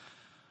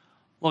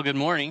Well, good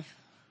morning.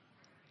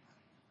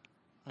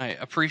 I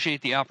appreciate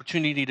the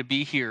opportunity to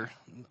be here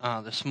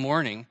this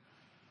morning.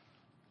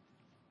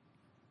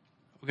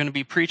 We're going to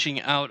be preaching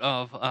out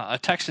of a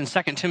text in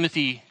 2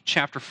 Timothy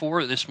chapter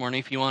 4 this morning.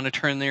 If you want to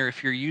turn there,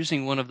 if you're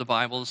using one of the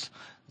Bibles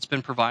that's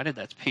been provided,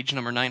 that's page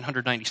number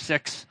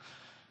 996.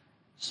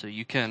 So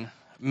you can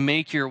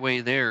make your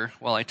way there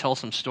while I tell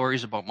some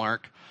stories about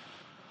Mark.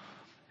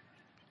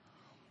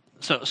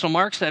 So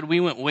Mark said we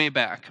went way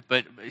back,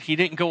 but he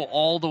didn't go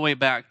all the way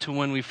back to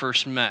when we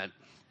first met.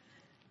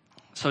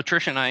 So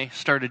Trish and I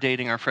started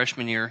dating our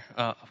freshman year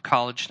of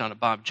college down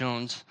at Bob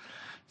Jones.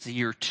 It's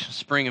the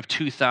spring of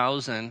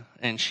 2000,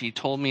 and she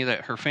told me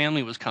that her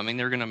family was coming.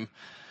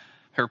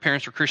 Her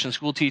parents were Christian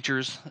school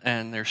teachers,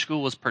 and their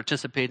school was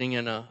participating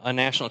in a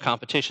national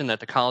competition that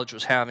the college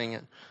was having.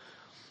 And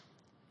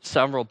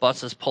several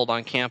buses pulled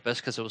on campus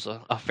because it was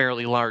a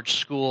fairly large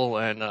school.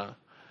 And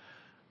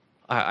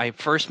I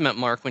first met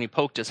Mark when he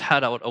poked his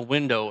head out a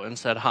window and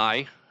said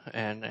hi.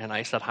 And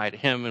I said hi to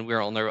him, and we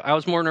were all nervous. I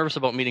was more nervous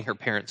about meeting her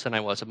parents than I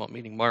was about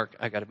meeting Mark,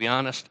 I got to be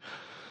honest.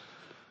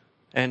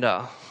 And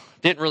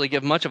didn't really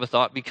give much of a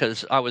thought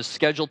because I was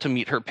scheduled to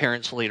meet her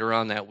parents later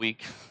on that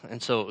week.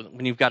 And so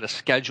when you've got a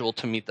schedule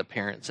to meet the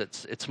parents,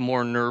 it's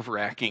more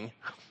nerve-wracking.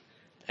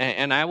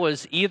 And I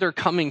was either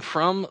coming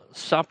from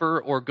supper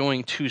or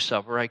going to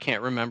supper. I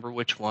can't remember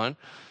which one.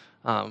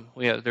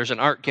 There's an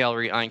art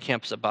gallery on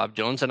campus at Bob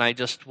Jones, and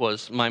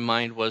my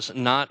mind was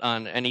not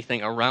on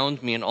anything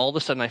around me, and all of a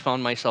sudden I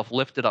found myself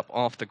lifted up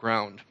off the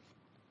ground.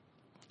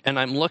 And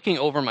I'm looking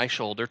over my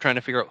shoulder, trying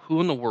to figure out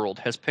who in the world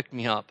has picked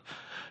me up,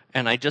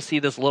 and I just see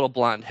this little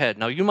blonde head.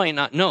 Now, you might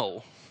not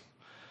know,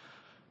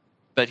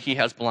 but he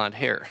has blonde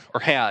hair,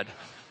 or had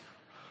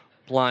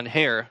blonde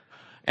hair,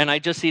 and I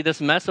just see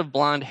this mess of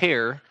blonde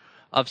hair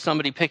of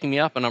somebody picking me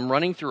up, and I'm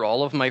running through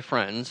all of my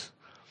friends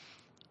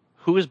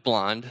who is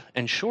blonde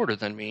and shorter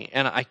than me,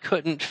 and I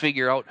couldn't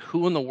figure out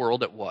who in the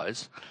world it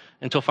was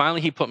until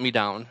finally he put me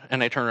down,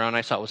 and I turned around and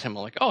I saw it was him.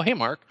 I'm like, oh, hey,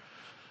 Mark.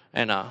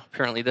 And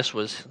apparently this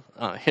was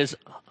his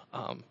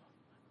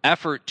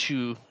effort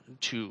to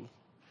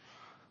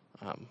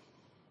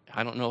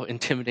I don't know,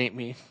 intimidate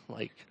me,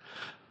 like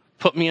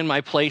put me in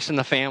my place in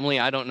the family,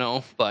 I don't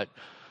know, but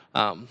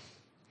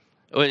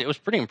it was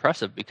pretty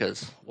impressive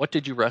because what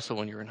did you wrestle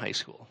when you were in high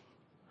school?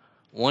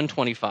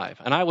 125,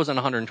 and I wasn't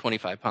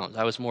 125 pounds.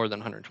 I was more than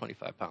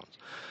 125 pounds.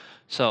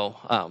 So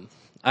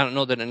I don't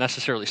know that it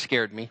necessarily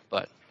scared me,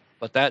 but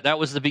that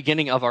was the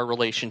beginning of our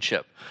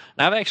relationship.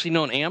 And I've actually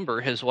known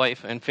Amber, his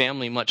wife, and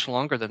family much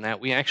longer than that.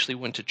 We actually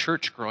went to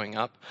church growing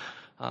up.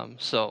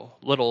 So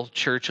little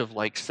church of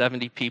like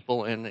 70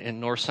 people in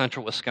north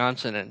central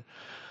Wisconsin, and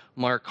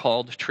Mark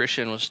called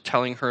Tricia and was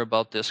telling her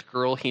about this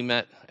girl he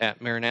met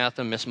at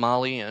Maranatha, Miss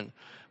Molly, and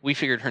we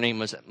figured her name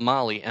was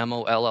Molly,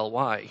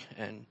 M-O-L-L-Y,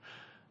 and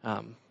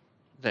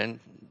then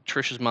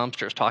Trish's mom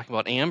starts talking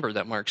about Amber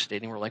that Mark's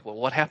dating. We're like, well,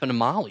 what happened to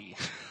Molly?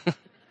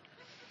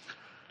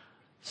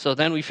 So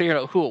then we figured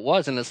out who it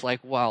was, and it's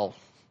like, well,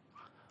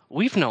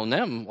 we've known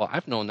them. Well,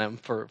 I've known them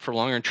for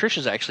longer, and Trish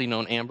has actually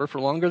known Amber for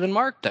longer than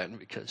Mark then,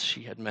 because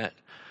she had met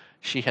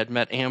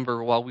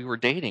Amber while we were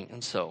dating,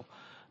 and so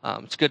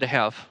it's good to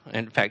have.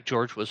 And in fact,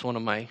 George was one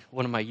of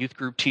my youth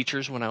group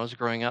teachers when I was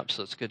growing up,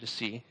 so it's good to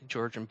see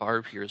George and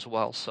Barb here as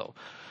well. So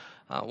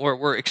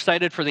we're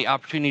excited for the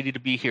opportunity to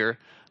be here.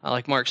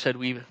 Like Mark said,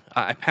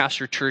 I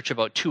pastor church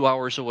about 2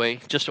 hours away,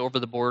 just over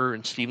the border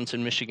in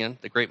Stevenson, Michigan,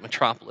 the great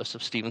metropolis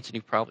of Stevenson.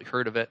 You've probably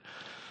heard of it.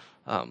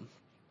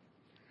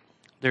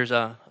 There's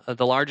the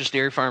largest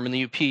dairy farm in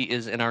the UP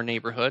is in our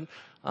neighborhood.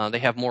 They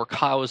have more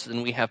cows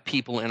than we have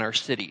people in our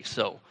city.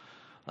 So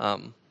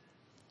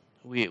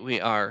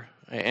we are,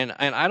 and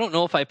I don't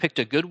know if I picked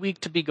a good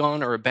week to be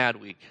gone or a bad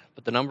week,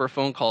 but the number of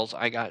phone calls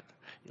I got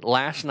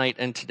last night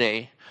and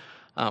today,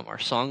 our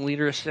song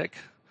leader is sick,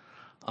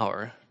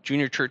 our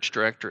junior church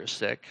director is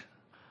sick,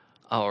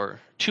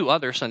 our 2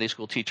 other Sunday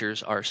school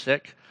teachers are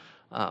sick,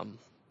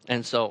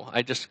 and so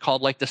I just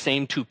called like the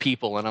same 2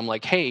 people, and I'm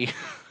like, hey,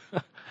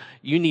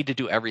 you need to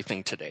do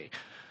everything today.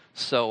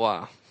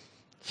 So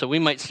we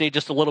might stay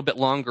just a little bit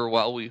longer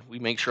while we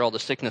make sure all the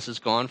sickness is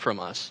gone from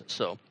us.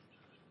 So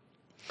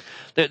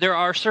there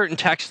are certain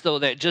texts, though,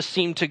 that just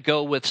seem to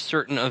go with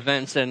certain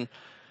events, and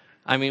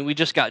I mean, we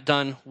just got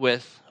done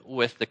with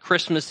the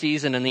Christmas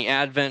season, and the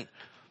Advent,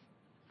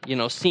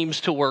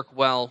 seems to work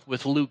well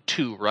with Luke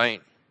 2,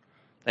 right?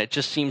 That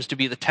just seems to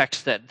be the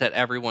text that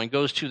everyone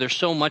goes to. There's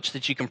so much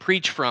that you can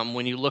preach from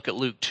when you look at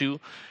Luke 2.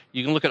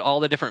 You can look at all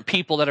the different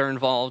people that are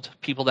involved,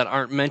 people that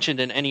aren't mentioned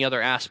in any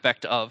other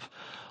aspect of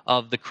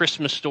the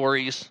Christmas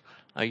stories.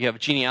 You have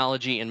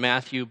genealogy in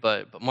Matthew,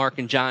 but Mark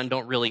and John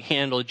don't really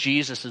handle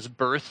Jesus'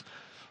 birth.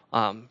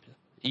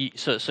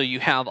 So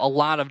you have a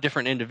lot of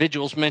different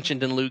individuals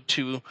mentioned in Luke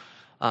 2.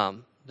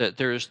 That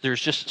there's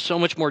just so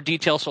much more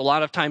detail. So a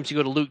lot of times you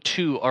go to Luke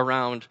 2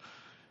 around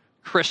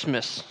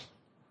Christmas.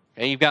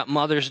 Okay, you've got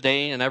Mother's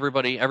Day, and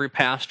every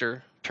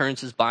pastor turns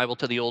his Bible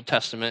to the Old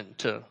Testament,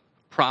 to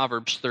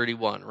Proverbs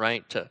 31,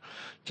 right? To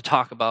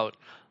talk about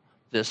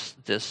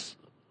this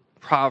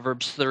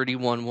Proverbs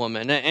 31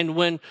 woman.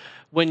 And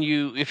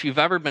if you've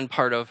ever been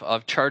part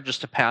of charges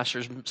to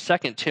pastors, 2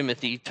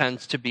 Timothy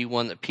tends to be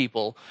one that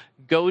people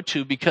go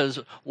to, because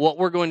what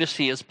we're going to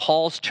see is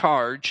Paul's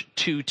charge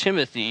to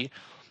Timothy,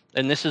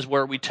 and this is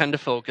where we tend to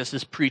focus,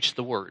 is preach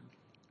the word.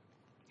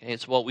 Okay,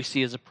 it's what we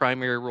see as a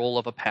primary role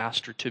of a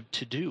pastor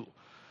to do.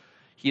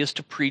 He is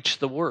to preach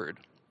the word.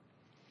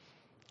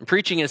 And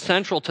preaching is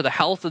central to the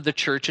health of the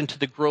church and to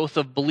the growth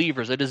of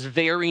believers. It is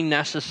very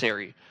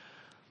necessary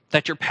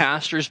that your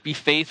pastors be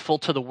faithful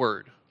to the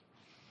word.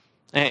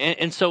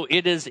 And so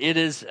it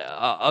is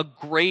a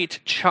great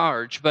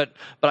charge, but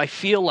I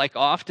feel like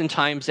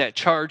oftentimes that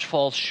charge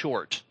falls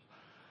short.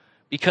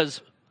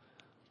 Because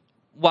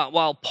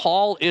while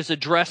Paul is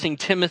addressing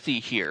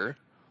Timothy here,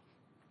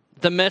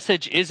 the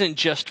message isn't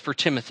just for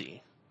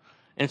Timothy.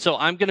 And so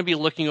I'm going to be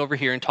looking over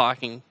here and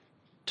talking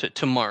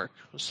to Mark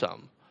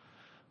some.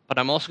 But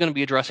I'm also going to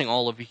be addressing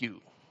all of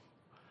you.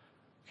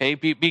 Okay,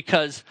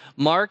 because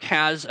Mark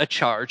has a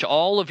charge.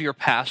 All of your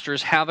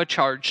pastors have a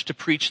charge to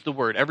preach the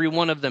word. Every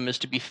one of them is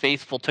to be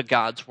faithful to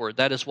God's word.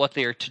 That is what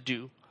they are to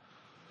do.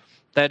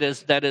 That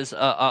is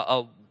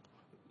a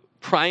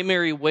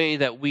primary way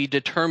that we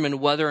determine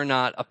whether or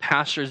not a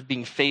pastor is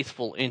being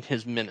faithful in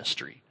his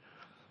ministry.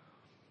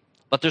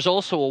 But there's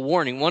also a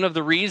warning. One of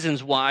the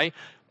reasons why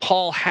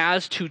Paul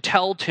has to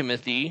tell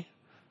Timothy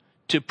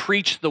to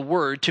preach the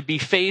word, to be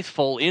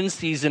faithful in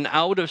season,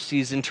 out of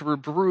season, to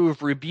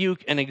reprove,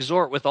 rebuke, and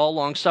exhort with all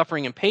long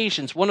suffering and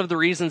patience. One of the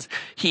reasons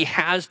he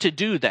has to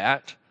do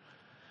that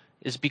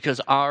is because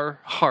our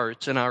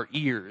hearts and our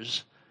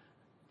ears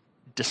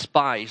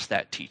despise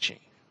that teaching.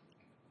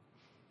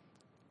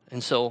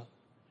 And so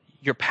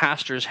your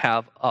pastors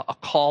have a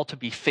call to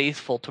be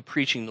faithful to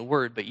preaching the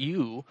word, but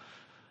you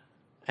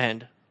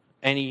and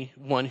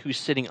anyone who's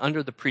sitting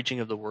under the preaching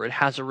of the word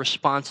has a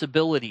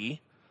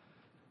responsibility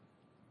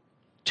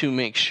to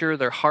make sure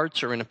their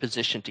hearts are in a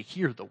position to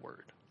hear the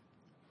word.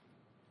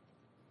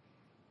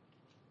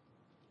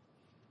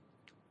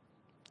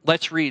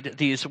 Let's read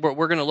these. We're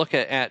going to look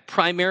at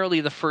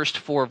primarily the first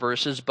 4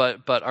 verses,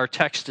 but our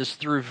text is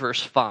through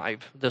verse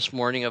 5 this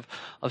morning of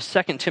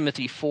 2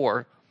 Timothy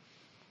 4.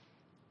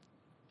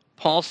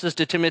 Paul says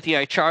to Timothy,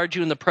 I charge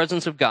you in the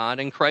presence of God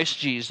and Christ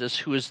Jesus,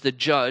 who is the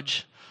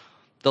judge,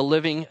 the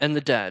living and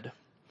the dead,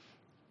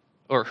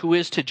 or who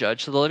is to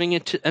judge the living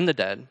and the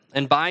dead,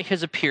 and by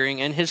his appearing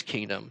and his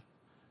kingdom,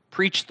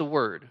 preach the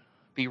word,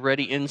 be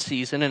ready in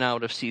season and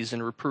out of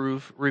season,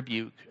 reprove,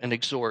 rebuke, and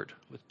exhort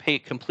with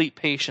complete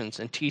patience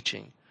and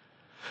teaching.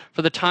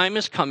 For the time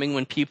is coming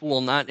when people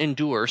will not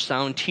endure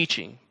sound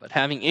teaching, but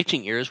having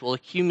itching ears will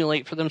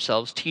accumulate for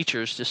themselves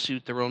teachers to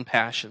suit their own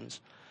passions,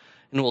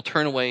 and will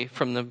turn away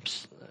from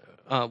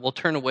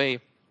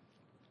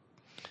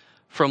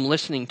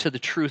listening to the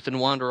truth and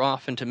wander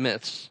off into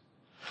myths.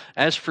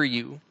 As for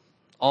you,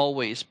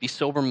 always be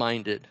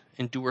sober-minded,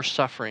 endure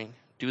suffering,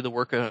 do the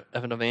work of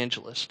an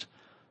evangelist,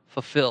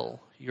 fulfill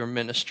your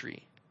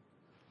ministry.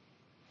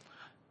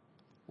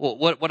 Well,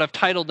 what I've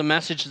titled the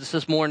message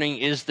this morning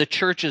is the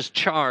church's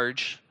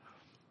charge,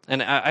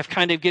 and I've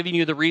kind of given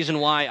you the reason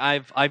why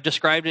I've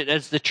described it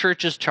as the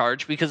church's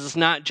charge, because it's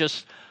not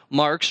just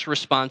Mark's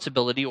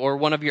responsibility or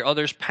one of your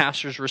other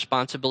pastor's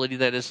responsibility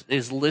that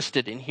is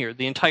listed in here.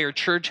 The entire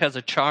church has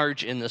a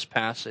charge in this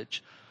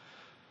passage.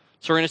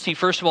 So we're going to see,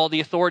 first of all, the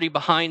authority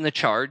behind the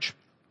charge.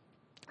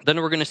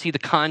 Then we're going to see the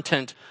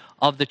content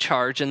of the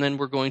charge, and then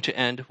we're going to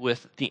end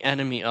with the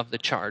enemy of the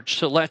charge.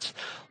 So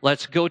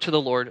let's go to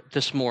the Lord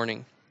this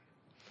morning.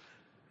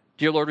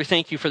 Dear Lord, we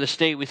thank you for this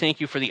day. We thank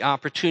you for the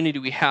opportunity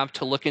we have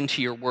to look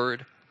into your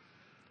word.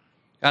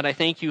 God, I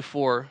thank you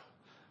for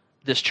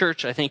this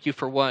church. I thank you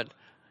for what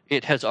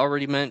it has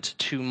already meant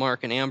to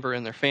Mark and Amber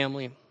and their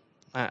family.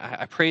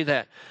 I pray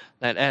that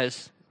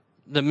as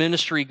the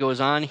ministry goes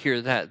on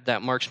here,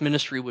 that Mark's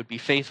ministry would be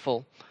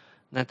faithful,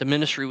 that the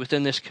ministry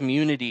within this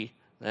community,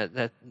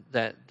 that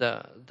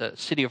the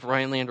city of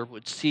Rhinelander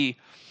would see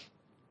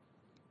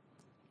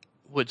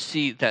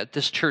that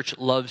this church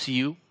loves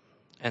you,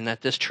 and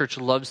that this church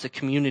loves the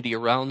community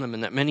around them,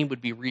 and that many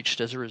would be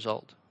reached as a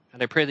result.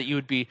 And I pray that you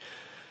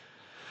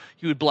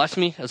would bless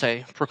me as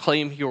I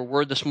proclaim your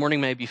word this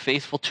morning. May I be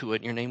faithful to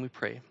it. In your name we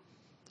pray.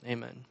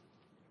 Amen.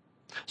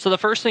 So the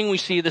first thing we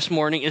see this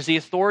morning is the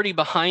authority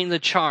behind the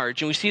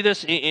charge. And we see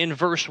this in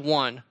verse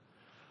 1.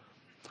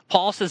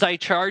 Paul says, I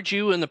charge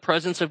you in the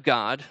presence of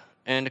God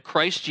and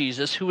Christ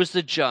Jesus, who is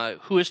to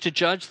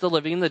judge the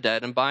living and the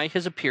dead, and by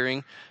his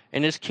appearing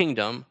in his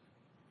kingdom.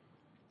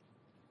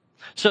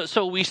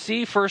 So we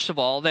see, first of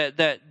all,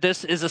 that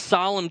this is a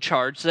solemn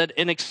charge that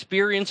an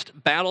experienced,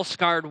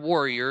 battle-scarred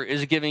warrior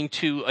is giving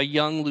to a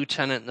young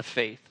lieutenant in the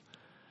faith.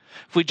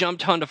 If we jump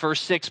down to verse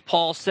 6,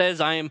 Paul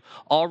says, I am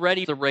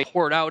already the race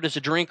poured out as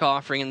a drink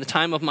offering, and the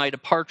time of my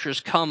departure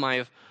has come. I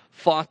have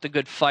fought the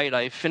good fight.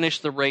 I have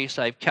finished the race.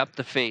 I have kept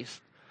the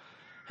faith.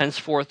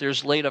 Henceforth there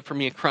is laid up for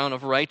me a crown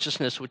of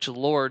righteousness, which the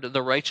Lord,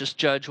 the righteous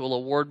judge, will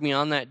award me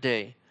on that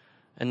day,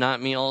 and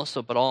not me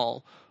also, but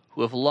all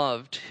who have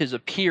loved his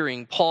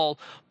appearing. Paul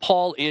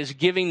is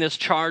giving this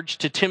charge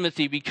to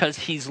Timothy because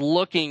he's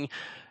looking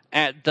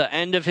at the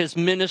end of his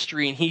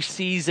ministry, and he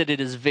sees that it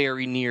is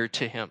very near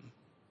to him.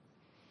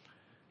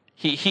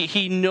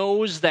 He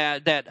knows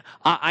that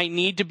I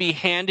need to be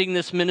handing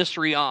this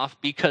ministry off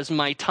because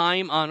my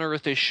time on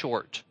earth is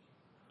short.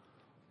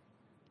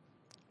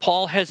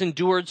 Paul has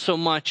endured so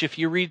much. If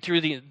you read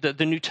through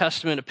the New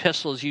Testament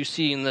epistles, you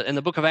see in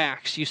the book of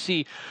Acts, you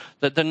see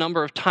that the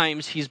number of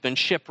times he's been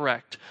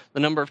shipwrecked,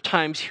 the number of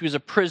times he was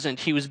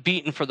imprisoned, he was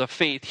beaten for the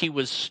faith, he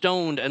was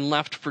stoned and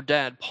left for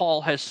dead.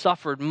 Paul has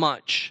suffered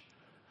much.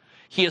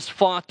 He has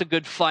fought the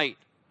good fight.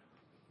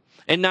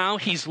 And now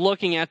he's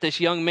looking at this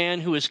young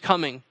man who is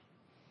coming,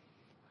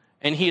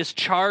 and he is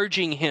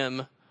charging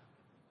him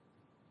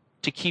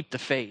to keep the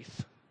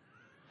faith,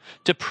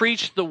 to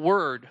preach the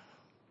word.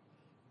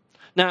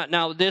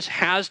 Now, this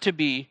has to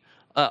be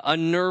a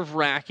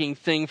nerve-wracking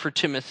thing for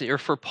Timothy, or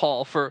for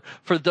Paul. For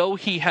though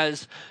he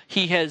is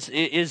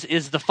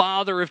the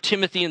father of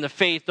Timothy in the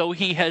faith, though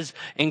he has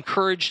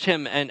encouraged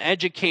him and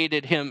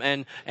educated him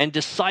and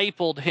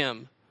discipled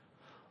him,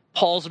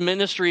 Paul's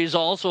ministry is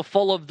also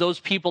full of those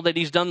people that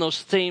he's done those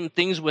same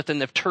things with and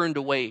they've turned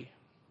away.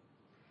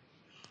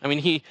 I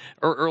mean,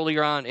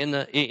 earlier on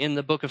in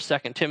the book of 2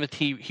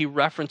 Timothy, he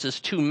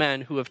references two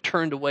men who have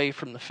turned away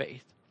from the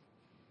faith.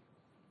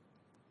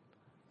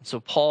 So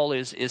Paul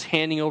is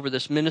handing over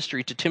this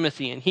ministry to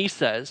Timothy, and he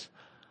says,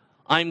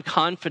 I'm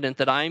confident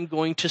that I'm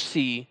going to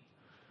see,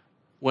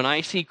 when I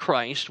see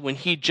Christ, when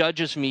he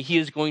judges me, he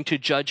is going to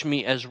judge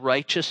me as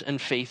righteous and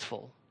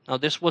faithful. Now,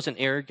 this wasn't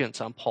arrogance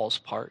on Paul's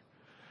part.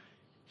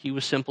 He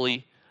was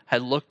simply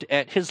had looked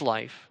at his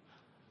life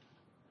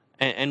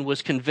and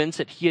was convinced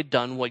that he had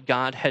done what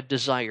God had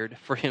desired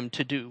for him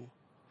to do.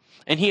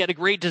 And he had a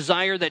great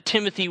desire that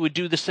Timothy would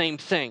do the same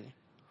thing.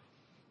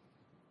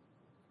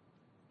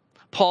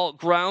 Paul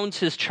grounds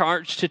his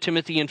charge to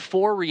Timothy in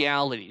four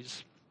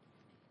realities.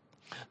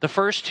 The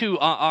first two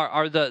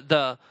are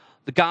the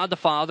God the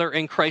Father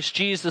and Christ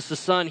Jesus the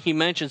Son he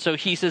mentioned. So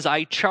he says,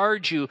 I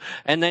charge you.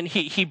 And then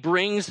he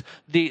brings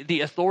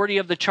the authority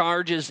of the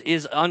charge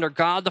is under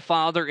God the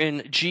Father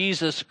and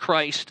Jesus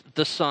Christ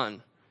the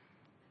Son.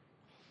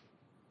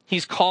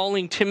 He's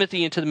calling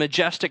Timothy into the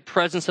majestic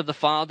presence of the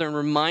Father and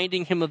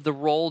reminding him of the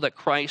role that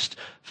Christ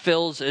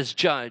fills as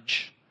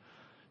judge.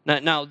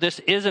 Now, this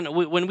isn't,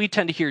 when we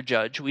tend to hear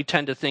judge, we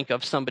tend to think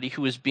of somebody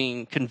who is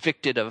being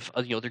convicted of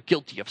they're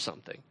guilty of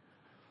something.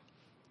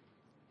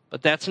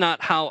 But that's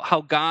not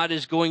how God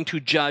is going to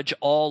judge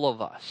all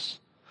of us.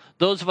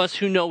 Those of us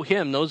who know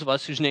him, those of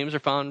us whose names are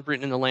found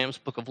written in the Lamb's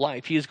Book of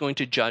Life, he is going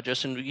to judge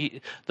us.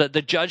 And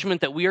the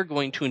judgment that we are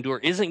going to endure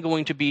isn't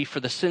going to be for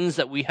the sins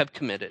that we have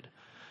committed,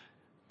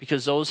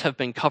 because those have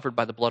been covered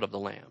by the blood of the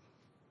Lamb.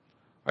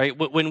 Right?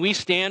 When we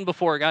stand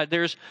before God,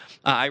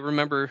 I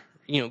remember,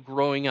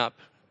 growing up,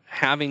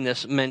 having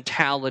this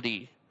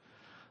mentality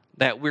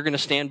that we're going to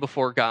stand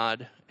before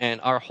God and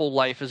our whole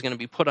life is going to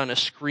be put on a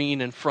screen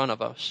in front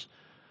of us.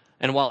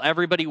 And while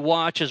everybody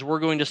watches, we're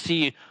going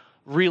to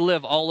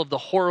relive all of the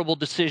horrible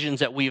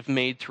decisions that we've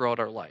made throughout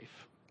our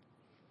life.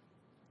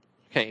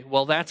 Okay,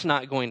 well, that's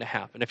not going to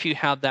happen. If you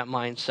have that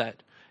mindset,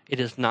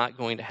 it is not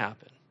going to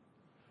happen.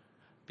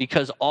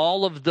 Because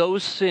all of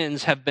those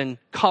sins have been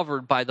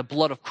covered by the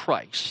blood of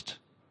Christ.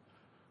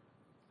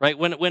 Right?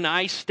 When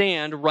I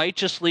stand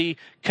righteously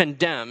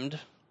condemned, the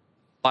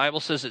Bible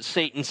says that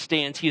Satan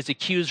stands, he is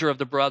accuser of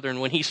the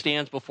brethren. When he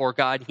stands before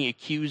God and he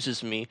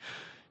accuses me,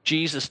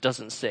 Jesus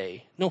doesn't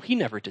say, no, he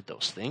never did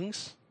those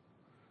things.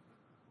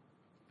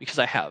 Because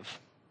I have.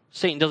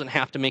 Satan doesn't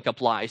have to make up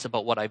lies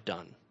about what I've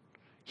done.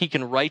 He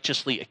can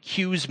righteously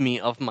accuse me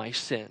of my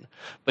sin.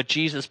 But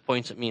Jesus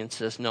points at me and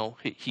says, no,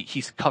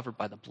 he's covered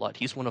by the blood.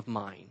 He's one of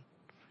mine.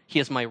 He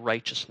has my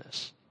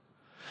righteousness.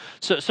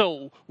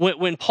 So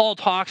when Paul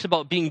talks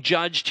about being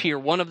judged here,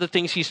 one of the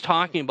things he's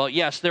talking about,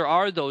 yes, there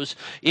are those,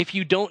 if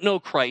you don't know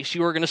Christ,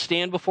 you are going to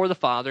stand before the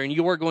Father and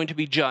you are going to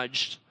be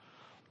judged,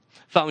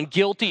 found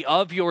guilty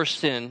of your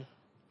sin,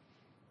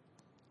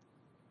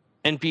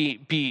 and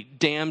be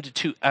damned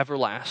to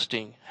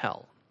everlasting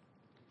hell.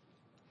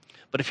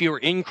 But if you are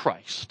in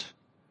Christ,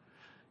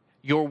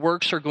 your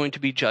works are going to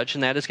be judged,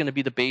 and that is going to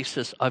be the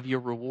basis of your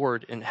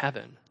reward in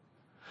heaven.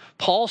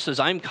 Paul says,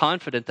 I'm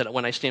confident that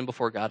when I stand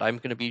before God, I'm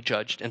going to be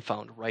judged and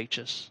found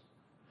righteous.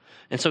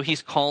 And so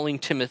he's calling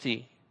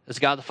Timothy, as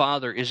God the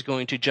Father is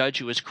going to judge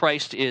you, as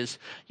Christ is,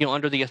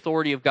 under the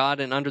authority of God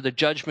and under the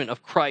judgment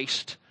of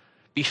Christ,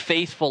 be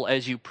faithful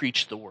as you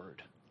preach the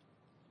word.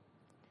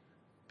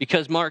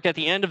 Because, Mark, at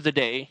the end of the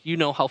day, you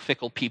know how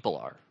fickle people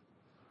are.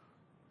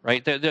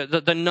 Right?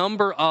 The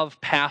number of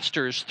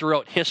pastors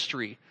throughout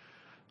history,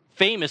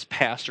 famous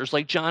pastors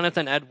like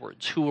Jonathan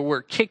Edwards, who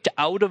were kicked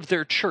out of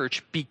their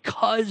church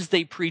because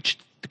they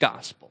preached the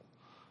gospel.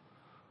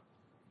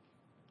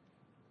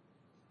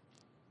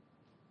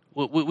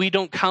 We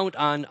don't count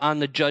on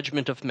the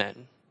judgment of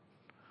men.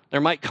 There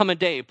might come a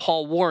day,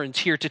 Paul warns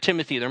here to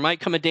Timothy, there might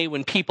come a day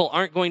when people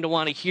aren't going to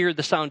want to hear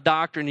the sound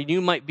doctrine, and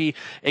you might be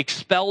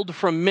expelled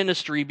from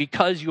ministry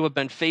because you have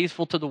been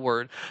faithful to the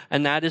word,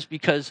 and that is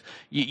because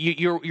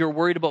you're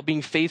worried about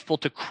being faithful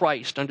to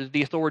Christ under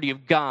the authority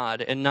of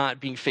God and not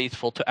being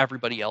faithful to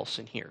everybody else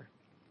in here.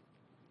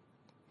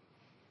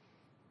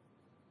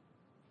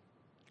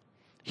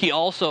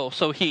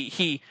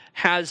 He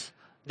has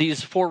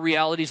these four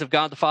realities of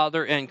God the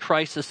Father and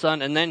Christ the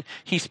Son, and then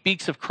he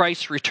speaks of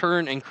Christ's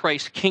return and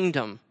Christ's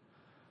kingdom.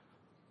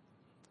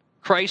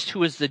 Christ,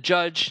 who is the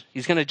judge,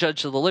 he's going to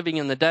judge the living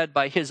and the dead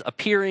by his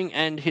appearing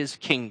and his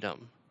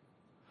kingdom.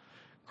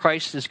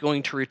 Christ is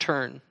going to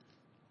return.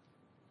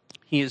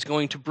 He is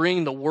going to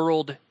bring the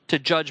world to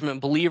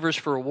judgment, believers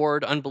for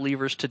reward,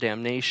 unbelievers to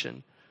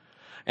damnation.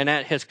 And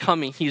at his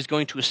coming, he is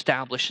going to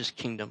establish his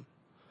kingdom.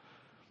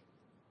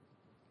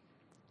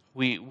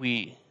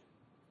 We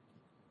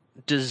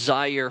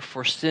desire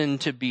for sin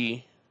to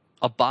be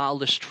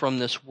abolished from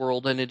this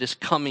world, and it is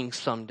coming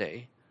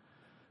someday.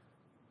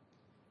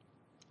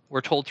 We're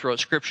told throughout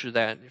Scripture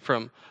that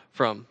from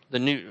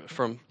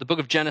the book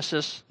of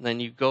Genesis, then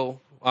you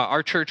go.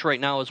 Our church right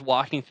now is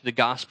walking through the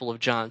Gospel of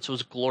John, so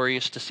it's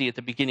glorious to see at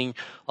the beginning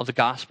of the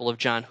Gospel of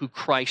John who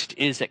Christ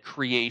is at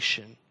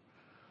creation.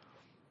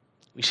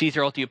 We see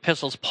throughout the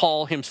epistles,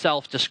 Paul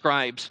himself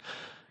describes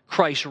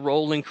Christ's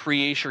role in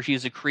creation. He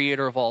is the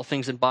creator of all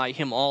things, and by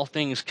him all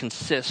things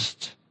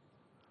consist.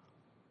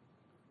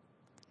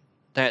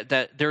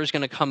 That there is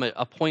going to come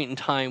a point in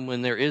time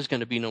when there is going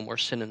to be no more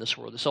sin in this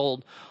world. This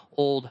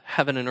old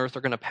heaven and earth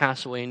are going to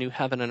pass away, and new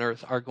heaven and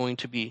earth are going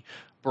to be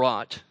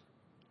brought.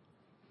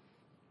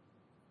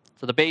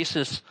 So the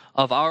basis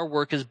of our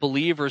work as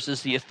believers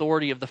is the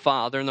authority of the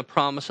Father and the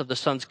promise of the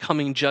Son's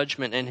coming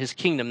judgment and his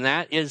kingdom.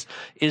 That is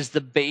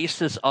the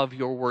basis of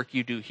your work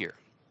you do here.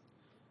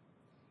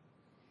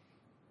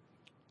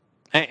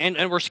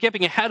 And we're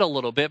skipping ahead a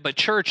little bit, but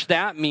church,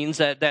 that means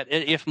that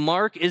if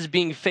Mark is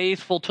being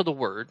faithful to the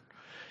word,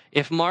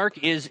 if Mark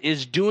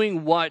is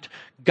doing what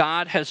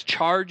God has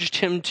charged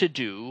him to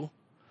do,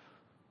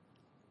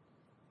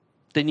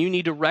 then you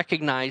need to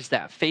recognize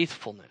that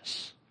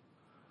faithfulness.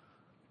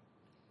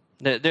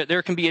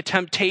 There can be a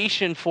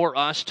temptation for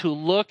us to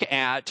look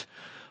at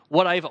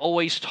what I've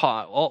always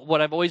taught,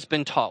 what I've always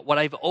been taught, what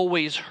I've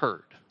always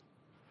heard.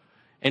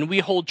 And we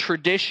hold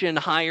tradition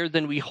higher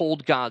than we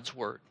hold God's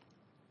word.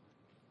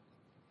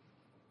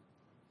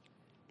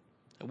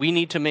 We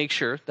need to make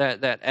sure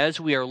that as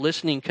we are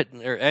listening,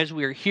 or as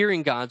we are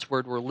hearing God's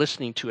word, we're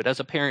listening to it. As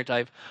a parent,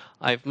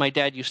 my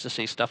dad used to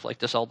say stuff like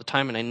this all the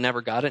time, and I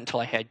never got it until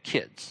I had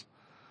kids.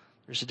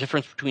 There's a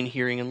difference between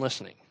hearing and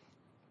listening,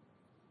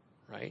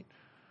 right?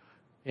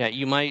 Yeah,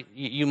 you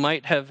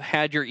might have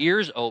had your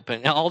ears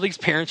open. Now, all these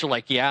parents are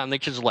like, yeah, and the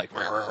kids are like,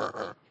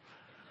 rrr.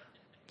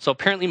 So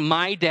apparently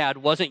my dad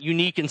wasn't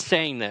unique in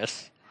saying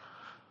this.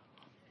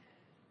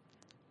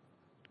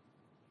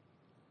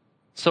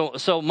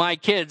 So my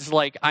kids,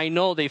 like, I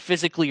know they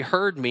physically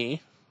heard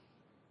me,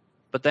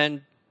 but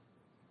then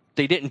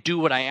they didn't do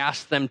what I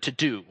asked them to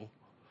do.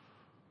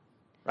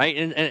 Right?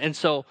 And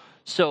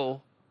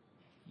so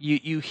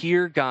you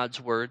hear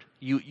God's word,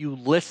 you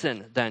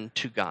listen then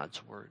to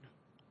God's word.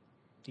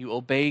 You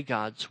obey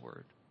God's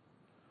word.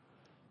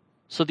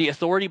 So the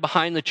authority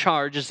behind the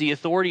charge is the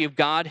authority of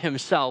God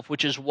himself,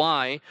 which is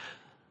why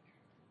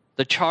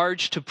the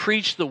charge to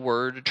preach the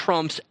word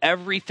trumps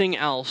everything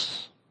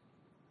else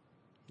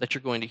that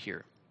you're going to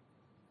hear.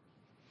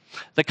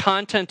 The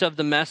content of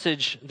the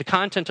message, the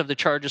content of the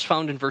charge is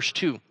found in verse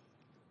 2.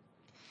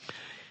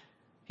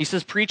 He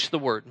says, preach the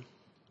word.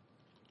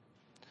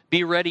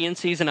 Be ready in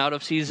season, out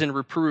of season,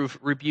 reprove,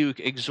 rebuke,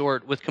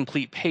 exhort with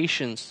complete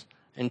patience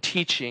and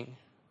teaching.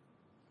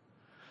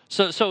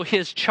 So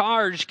his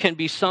charge can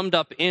be summed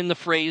up in the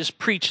phrase,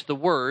 preach the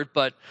word,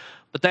 but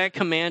that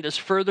command is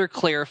further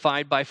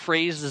clarified by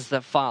phrases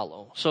that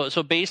follow.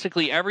 So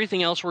basically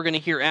everything else we're going to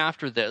hear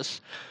after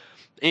this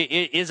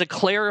it is a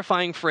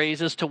clarifying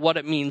phrase as to what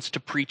it means to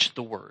preach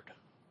the word.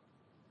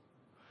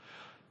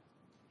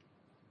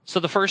 So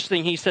the first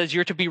thing he says,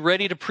 you're to be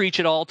ready to preach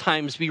at all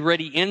times. Be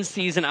ready in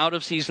season, out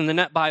of season. The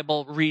Net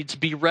Bible reads,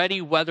 be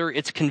ready whether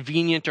it's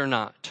convenient or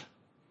not.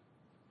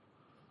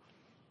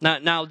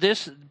 Now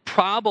this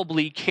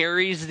probably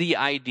carries the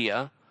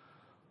idea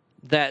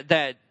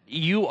that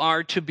you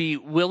are to be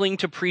willing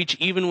to preach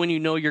even when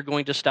you know you're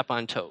going to step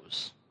on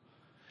toes.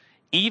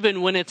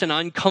 Even when it's an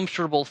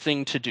uncomfortable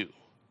thing to do.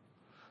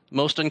 The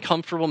most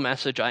uncomfortable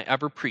message I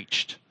ever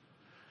preached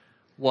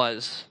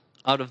was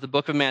out of the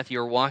book of Matthew,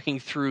 or walking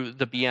through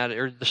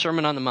the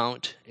Sermon on the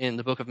Mount in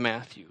the book of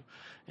Matthew.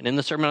 And in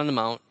the Sermon on the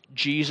Mount,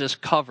 Jesus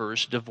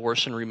covers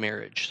divorce and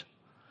remarriage,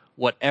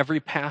 what every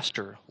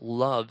pastor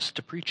loves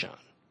to preach on.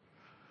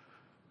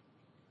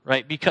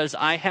 Right? Because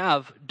I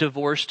have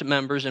divorced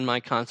members in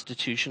my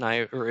constitution,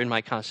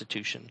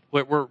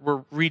 We're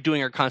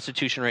redoing our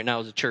constitution right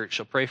now as a church,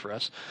 so pray for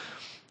us.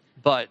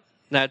 But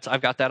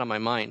I've got that on my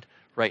mind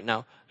right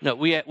now. No,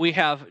 we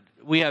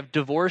have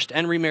divorced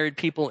and remarried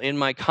people in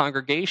my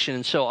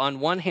congregation. So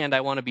on one hand,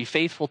 I want to be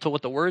faithful to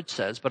what the word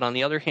says, but on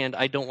the other hand,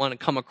 I don't want to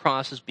come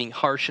across as being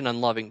harsh and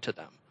unloving to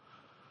them.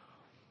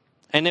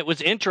 And it was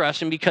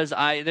interesting because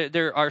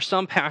there are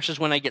some pastors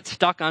when I get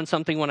stuck on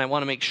something, when I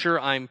want to make sure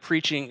I'm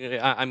preaching,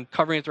 I'm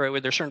covering it the right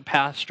way. There's certain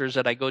pastors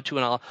that I go to,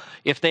 and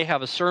if they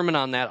have a sermon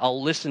on that,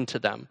 I'll listen to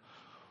them.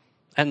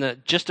 And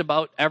just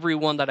about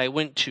everyone that I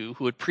went to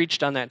who had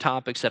preached on that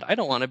topic said, I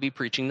don't want to be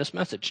preaching this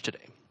message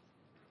today.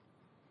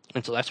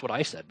 And so that's what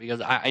I said,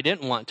 because I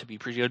didn't want to be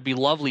preaching. It would be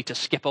lovely to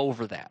skip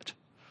over that.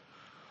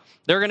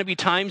 There are going to be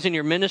times in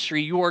your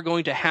ministry you are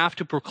going to have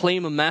to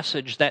proclaim a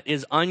message that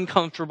is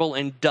uncomfortable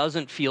and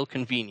doesn't feel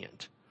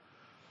convenient.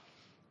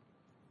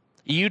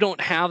 You don't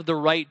have the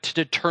right to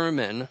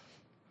determine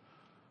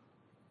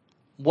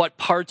what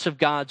parts of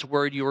God's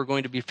word you are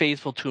going to be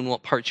faithful to and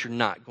what parts you're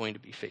not going to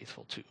be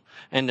faithful to.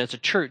 And as a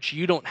church,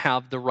 you don't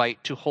have the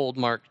right to hold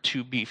Mark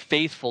to be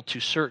faithful to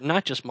certain,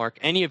 not just Mark,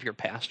 any of your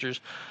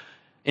pastors.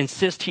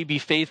 Insist he be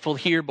faithful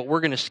here, but we're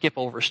going to skip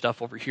over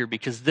stuff over here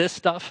because this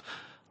stuff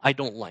I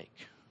don't like.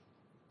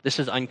 This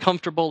is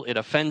uncomfortable. It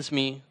offends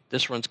me.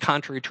 This runs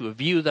contrary to a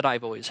view that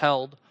I've always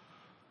held.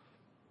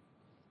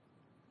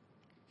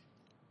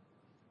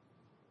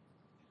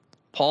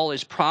 Paul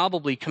is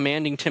probably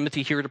commanding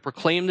Timothy here to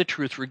proclaim the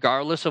truth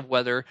regardless of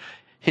whether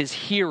his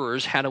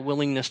hearers had a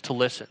willingness to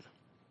listen.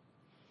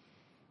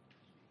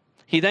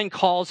 He then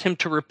calls him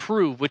to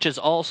reprove, which is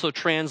also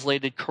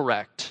translated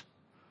correct.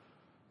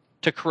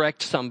 To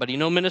correct somebody.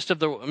 No minister of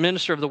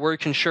the word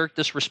can shirk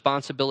this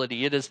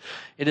responsibility. It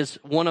is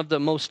one of the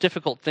most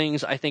difficult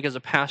things I think as a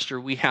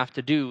pastor we have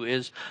to do.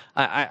 Is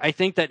I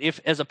think that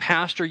if as a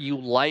pastor you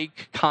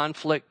like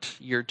conflict,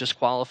 you're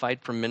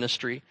disqualified from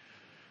ministry.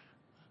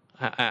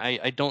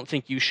 I don't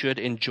think you should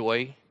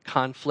enjoy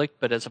conflict,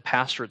 but as a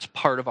pastor it's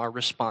part of our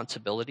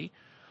responsibility.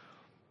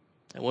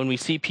 And when we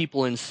see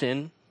people in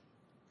sin,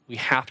 we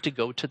have to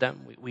go to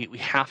them. We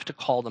have to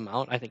call them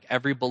out. I think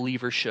every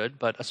believer should,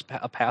 but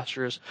a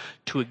pastor is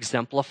to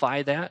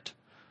exemplify that.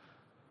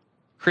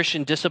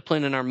 Christian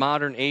discipline in our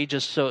modern age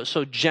is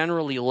so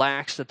generally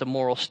lax that the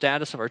moral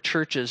status of our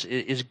churches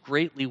is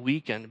greatly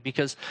weakened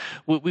because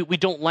we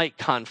don't like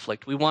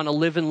conflict. We want to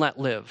live and let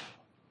live.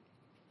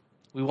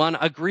 We want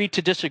to agree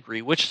to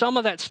disagree, which some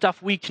of that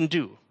stuff we can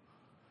do.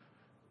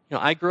 You know,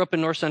 I grew up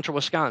in north central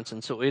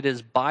Wisconsin, so it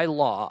is by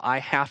law I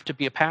have to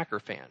be a Packer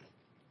fan.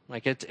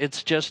 Like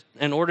it's just,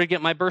 in order to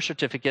get my birth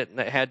certificate,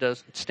 I had to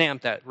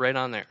stamp that right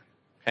on there.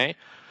 Okay.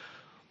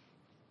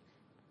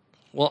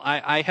 Well,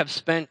 I have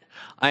spent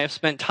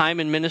time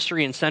in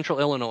ministry in central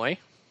Illinois.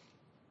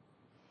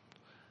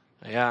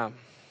 Yeah.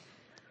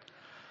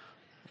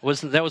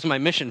 That was my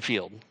mission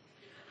field.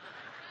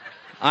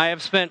 I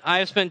have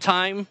spent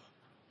time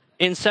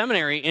in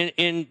seminary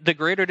in the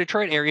greater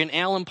Detroit area in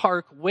Allen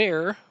Park,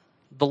 where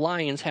the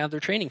Lions have their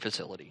training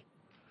facility.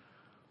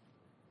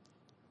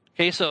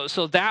 Okay,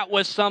 so that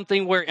was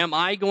something where, am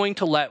I going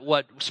to let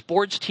what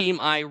sports team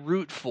I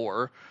root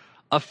for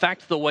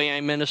affect the way I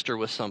minister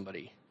with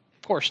somebody?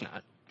 Of course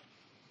not.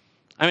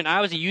 I mean,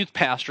 I was a youth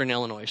pastor in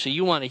Illinois, so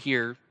you want to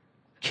hear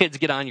kids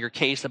get on your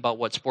case about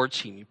what sports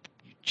team you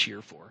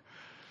cheer for.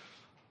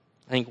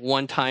 I think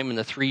one time in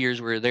the 3 years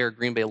we were there,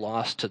 Green Bay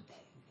lost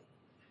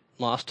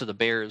to the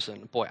Bears,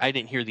 and boy, I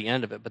didn't hear the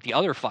end of it, but the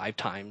other 5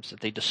 times that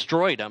they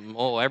destroyed them,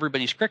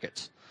 everybody's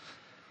crickets.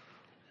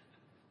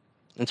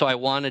 And so I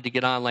wanted to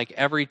get on like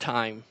every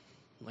time.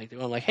 Like they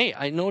were like, hey,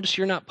 I noticed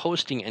you're not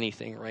posting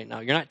anything right now.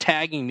 You're not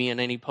tagging me in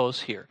any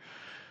posts here.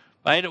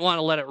 But I didn't want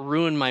to let it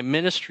ruin my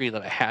ministry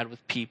that I had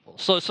with people.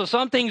 So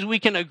some things we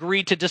can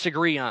agree to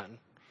disagree on.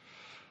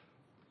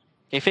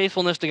 Okay,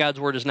 faithfulness to God's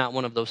word is not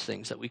one of those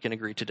things that we can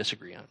agree to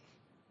disagree on.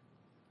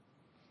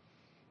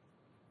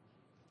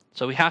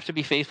 So we have to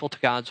be faithful to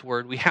God's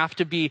word. We have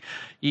to be,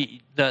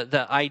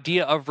 the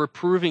idea of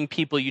reproving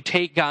people, you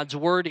take God's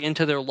word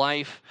into their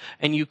life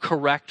and you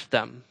correct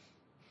them,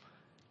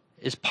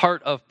 is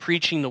part of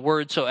preaching the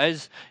word. So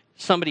as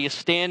somebody is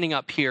standing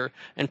up here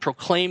and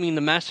proclaiming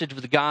the message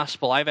of the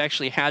gospel, I've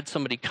actually had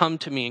somebody come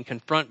to me and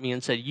confront me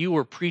and said, you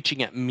were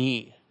preaching at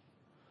me.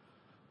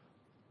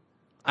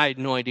 I had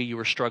no idea you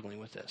were struggling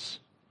with this.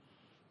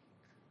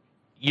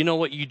 You know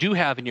what you do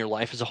have in your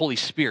life is the Holy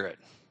Spirit.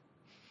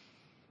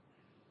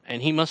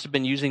 And he must have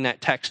been using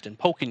that text and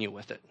poking you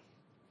with it.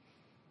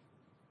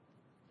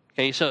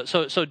 Okay,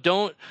 so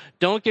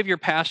don't give your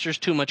pastors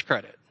too much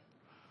credit.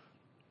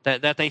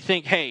 That they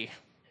think, hey,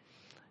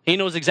 he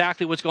knows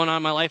exactly what's going on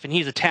in my life and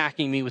he's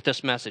attacking me with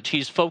this message.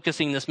 He's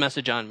focusing this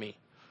message on me.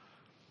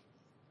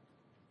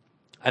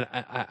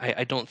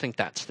 I don't think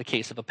that's the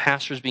case. If a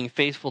pastor is being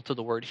faithful to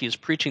the word, he is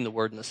preaching the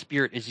word, and the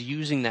Spirit is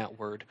using that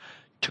word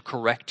to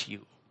correct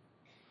you.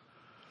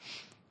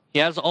 He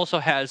also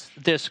has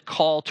this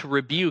call to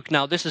rebuke.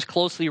 Now, this is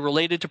closely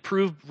related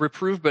to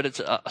reprove, but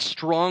it's a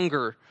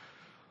stronger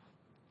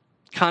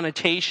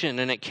connotation,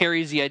 and it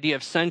carries the idea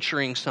of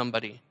censuring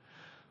somebody.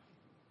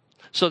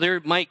 So there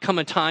might come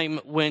a time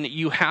when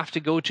you have to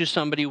go to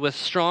somebody with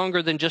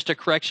stronger than just a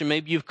correction.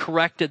 Maybe you've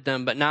corrected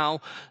them, but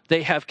now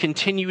they have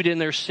continued in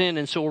their sin,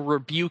 and so a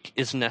rebuke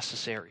is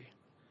necessary.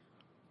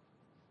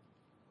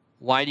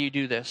 Why do you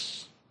do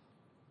this?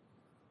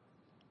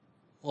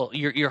 Well,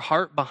 your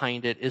heart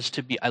behind it is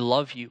to be, I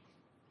love you.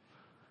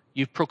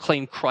 You've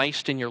proclaimed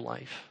Christ in your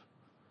life.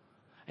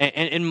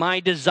 And my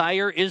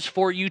desire is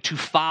for you to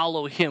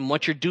follow him.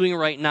 What you're doing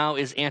right now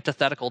is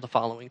antithetical to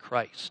following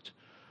Christ.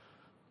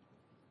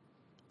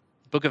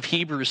 The book of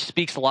Hebrews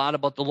speaks a lot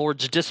about the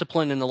Lord's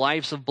discipline in the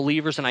lives of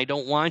believers, and I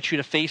don't want you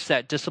to face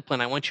that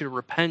discipline. I want you to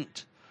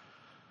repent.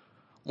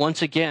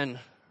 Once again,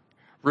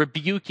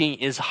 Rebuking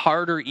is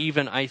harder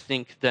even, I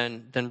think,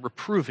 than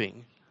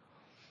reproving.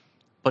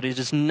 But it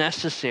is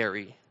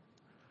necessary.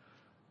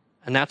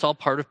 And that's all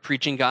part of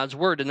preaching God's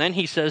word. And then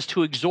he says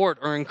to exhort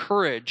or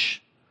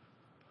encourage.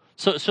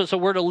 So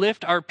we're to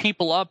lift our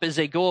people up as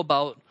they go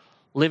about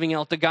living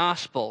out the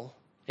gospel.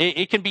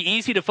 It can be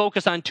easy to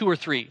focus on 2 and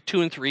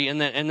 3,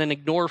 and then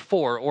ignore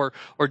 4,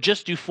 or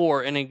just do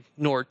 4 and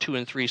ignore 2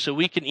 and 3. So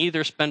we can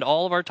either spend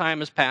all of our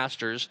time as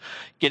pastors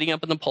getting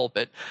up in the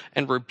pulpit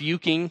and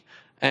rebuking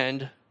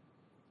and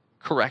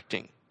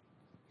correcting,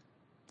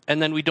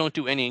 and then we don't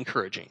do any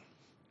encouraging.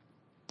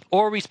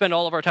 Or we spend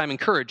all of our time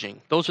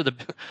encouraging. Those are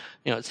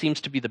it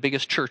seems to be the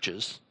biggest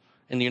churches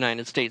in the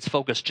United States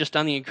focus just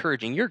on the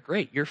encouraging. You're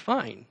great. You're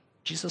fine.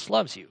 Jesus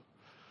loves you.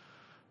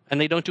 And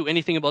they don't do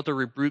anything about the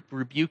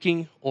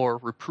rebuking or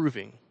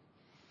reproving.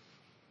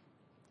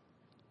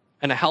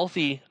 And a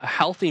healthy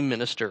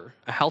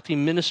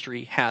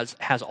ministry has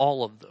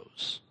all of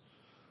those.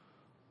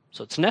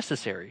 So it's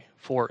necessary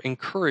for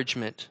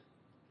encouragement.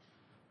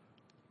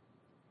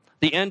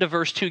 The end of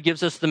verse 2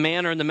 gives us the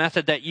manner and the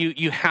method that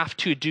you have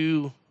to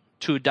do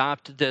to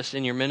adopt this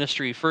in your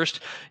ministry. First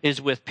is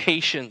with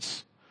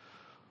patience.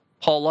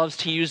 Paul loves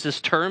to use this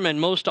term,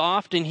 and most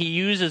often he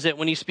uses it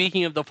when he's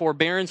speaking of the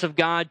forbearance of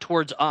God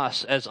towards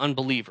us as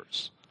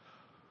unbelievers.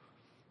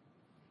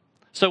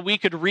 So we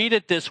could read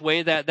it this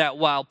way, that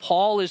while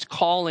Paul is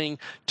calling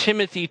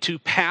Timothy to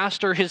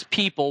pastor his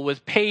people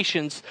with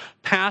patience,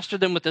 pastor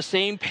them with the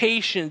same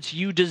patience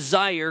you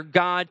desire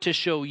God to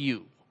show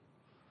you.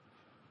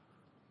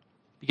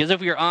 Because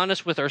if we are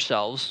honest with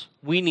ourselves,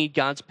 we need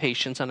God's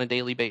patience on a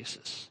daily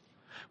basis.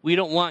 We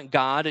don't want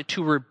God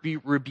to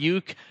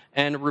rebuke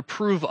and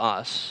reprove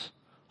us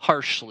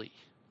harshly.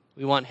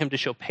 We want him to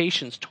show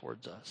patience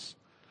towards us.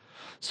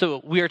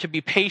 So we are to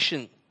be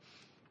patient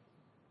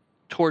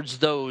towards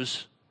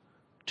those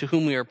to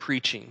whom we are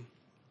preaching.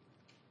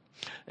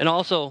 And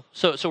also,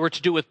 so we're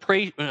to do with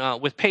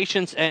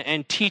patience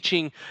and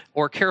teaching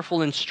or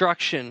careful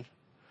instruction,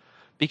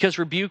 because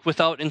rebuke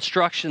without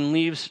instruction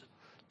leaves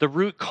the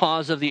root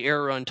cause of the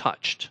error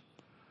untouched.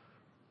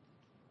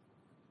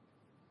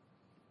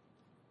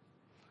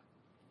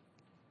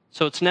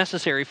 So it's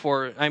necessary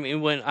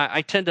when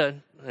I tend to,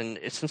 and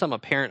since I'm a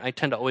parent, I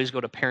tend to always go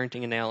to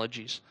parenting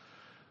analogies.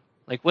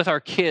 Like with our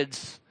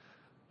kids,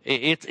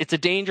 it's a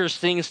dangerous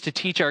thing to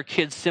teach our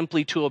kids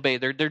simply to obey.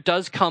 There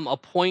does come a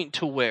point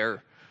to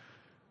where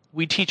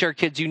we teach our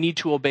kids, you need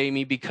to obey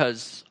me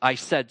because I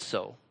said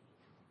so.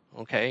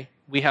 Okay?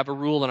 We have a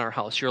rule in our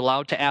house. You're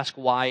allowed to ask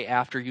why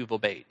after you've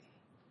obeyed.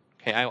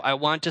 Okay? I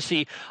want to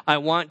see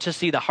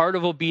the heart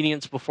of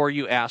obedience before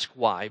you ask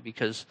why,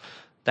 because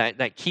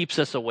that keeps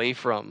us away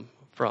from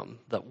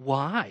the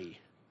why,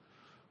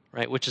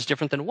 right? Which is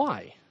different than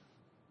why.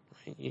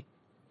 Right?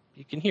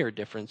 You can hear a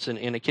difference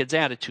in a kid's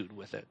attitude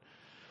with it.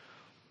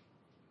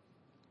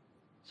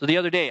 So the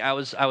other day, I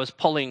was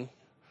pulling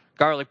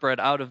garlic bread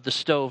out of the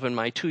stove, and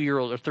my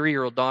 2-year-old or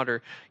 3-year-old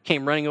daughter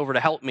came running over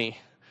to help me,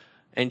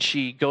 and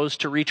she goes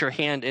to reach her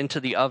hand into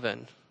the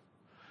oven.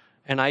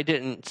 And I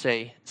didn't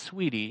say,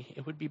 sweetie,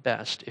 it would be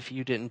best if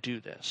you didn't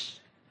do this.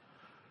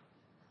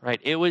 Right?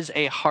 It was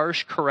a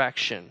harsh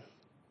correction.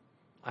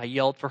 I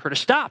yelled for her to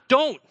stop,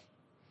 don't!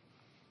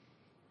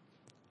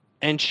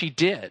 And she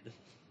did.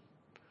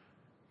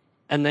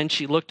 And then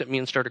she looked at me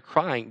and started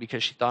crying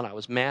because she thought I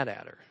was mad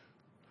at her.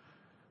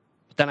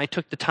 But then I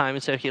took the time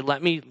and said, okay,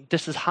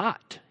 this is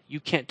hot. You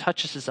can't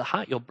touch this, it's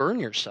hot, you'll burn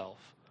yourself.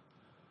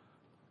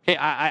 Okay,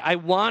 I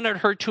wanted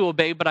her to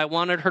obey, but I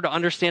wanted her to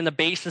understand the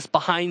basis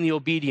behind the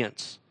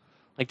obedience.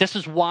 Like, this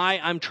is why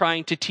I'm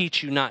trying to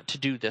teach you not to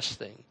do this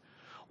thing.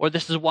 Or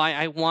this is why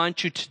I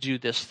want you to do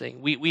this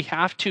thing. We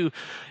have to,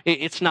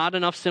 it's not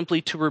enough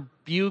simply to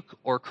rebuke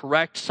or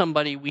correct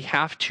somebody. We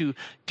have to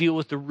deal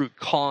with the root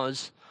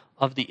cause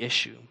of the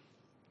issue.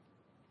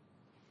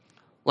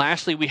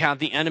 Lastly, we have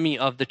the enemy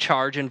of the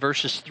charge in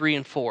verses 3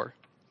 and 4.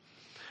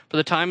 For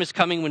the time is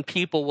coming when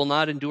people will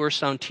not endure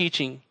sound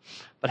teaching,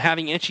 but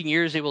having itching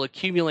ears, they will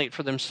accumulate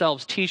for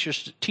themselves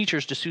teachers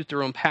to suit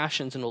their own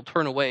passions, and will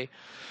turn away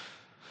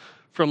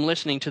from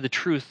listening to the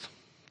truth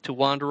to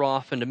wander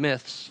off into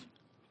myths.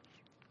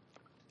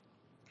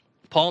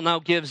 Paul now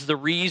gives the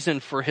reason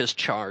for his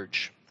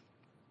charge.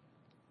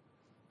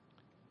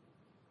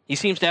 He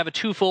seems to have a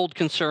twofold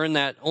concern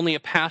that only a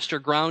pastor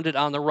grounded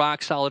on the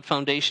rock-solid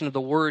foundation of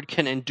the word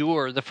can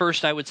endure. The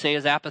first, I would say,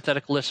 is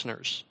apathetic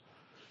listeners.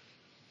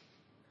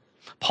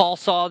 Paul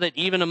saw that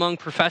even among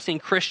professing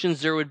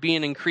Christians there would be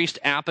an increased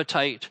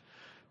appetite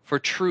for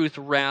truth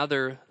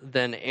rather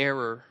than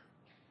error.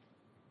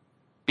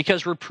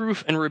 Because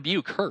reproof and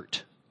rebuke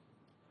hurt.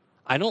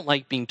 I don't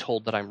like being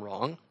told that I'm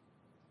wrong.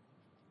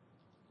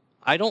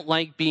 I don't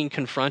like being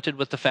confronted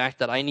with the fact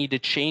that I need to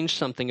change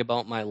something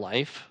about my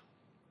life.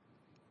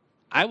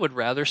 I would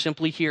rather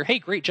simply hear, hey,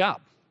 great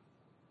job.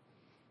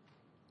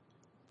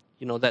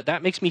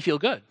 That makes me feel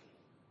good.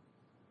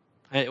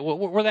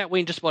 We're that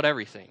way in just about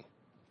everything.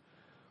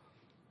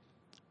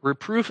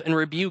 Reproof and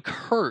rebuke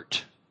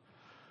hurt.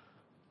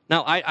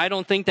 Now, I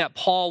don't think that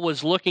Paul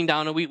was looking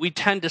down, and we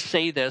tend to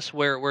say this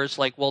where it's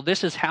like, well,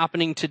 this is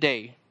happening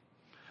today.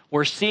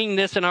 We're seeing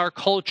this in our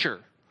culture,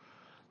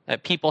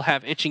 that people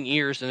have itching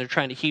ears and they're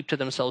trying to heap to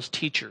themselves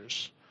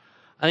teachers.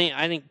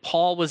 I think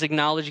Paul was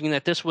acknowledging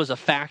that this was a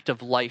fact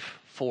of life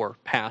for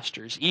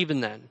pastors,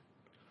 even then.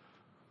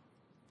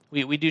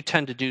 We do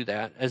tend to do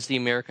that as the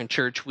American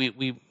church.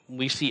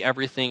 We see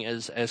everything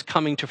as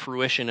coming to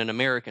fruition in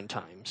American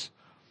times.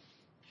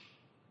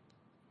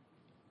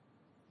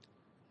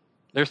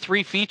 There are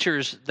three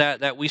features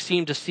that we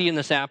seem to see in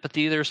this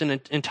apathy. There's an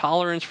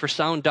intolerance for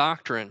sound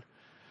doctrine.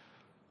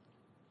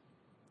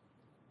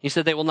 He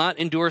said they will not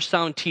endure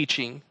sound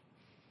teaching.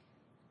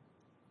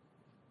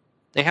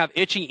 They have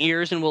itching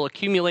ears and will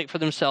accumulate for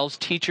themselves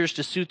teachers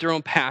to suit their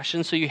own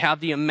passions. So you have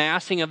the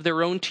amassing of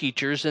their own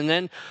teachers, and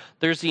then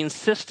there's the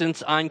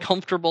insistence on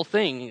uncomfortable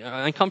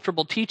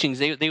teachings.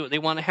 They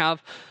want to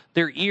have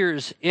their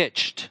ears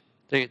itched.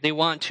 They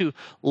want to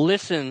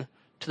listen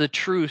to the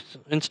truth.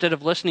 Instead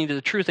of listening to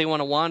the truth, they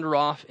want to wander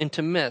off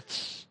into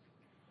myths.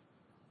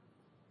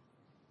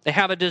 They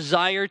have a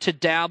desire to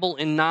dabble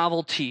in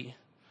novelty.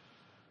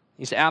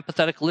 These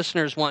apathetic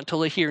listeners want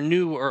to hear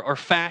new or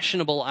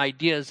fashionable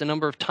ideas. A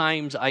number of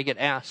times I get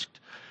asked.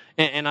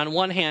 And on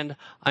one hand,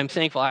 I'm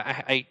thankful.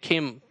 I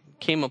came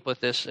up with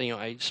this.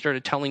 I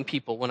started telling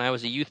people when I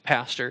was a youth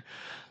pastor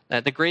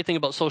that the great thing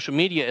about social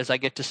media is I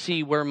get to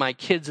see where my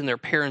kids and their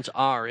parents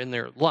are in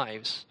their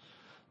lives.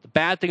 The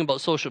bad thing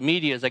about social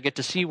media is I get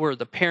to see where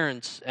the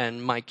parents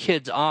and my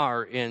kids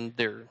are in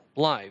their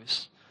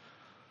lives.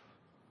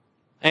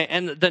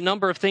 And the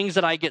number of things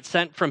that I get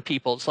sent from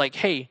people, it's like,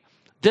 hey,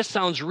 this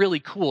sounds really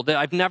cool.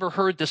 I've never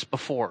heard this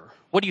before.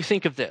 What do you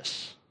think of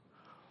this?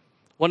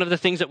 One of the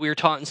things that we were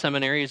taught in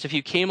seminary is if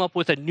you came up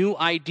with a new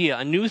idea,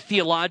 a new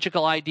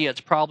theological idea,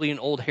 it's probably an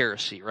old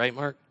heresy, right,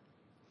 Mark?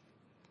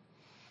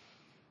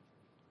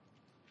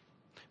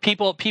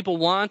 People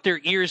want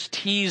their ears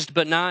teased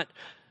but not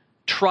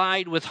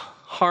tried with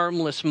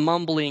harmless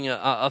mumbling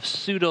of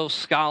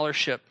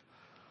pseudo-scholarship.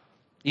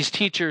 These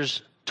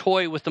teachers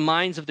toy with the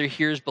minds of their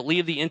hearers, but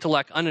leave the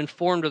intellect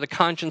uninformed or the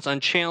conscience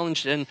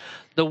unchallenged and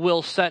the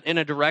will set in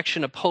a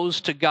direction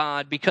opposed to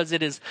God, because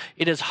it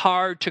is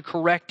hard to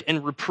correct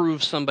and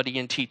reprove somebody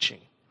in teaching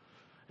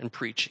and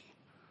preaching.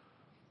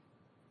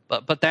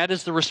 But that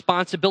is the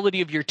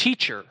responsibility of your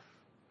teacher.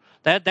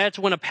 That's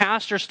when a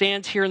pastor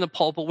stands here in the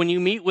pulpit, when you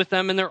meet with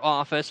them in their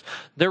office,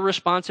 their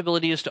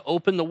responsibility is to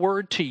open the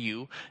word to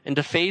you and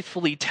to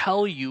faithfully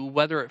tell you,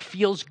 whether it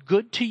feels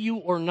good to you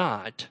or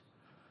not,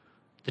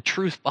 the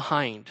truth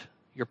behind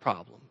your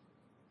problem.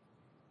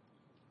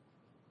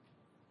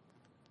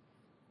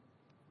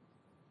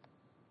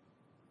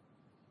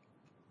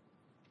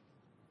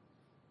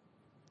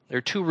 There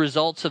are two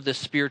results of this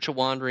spiritual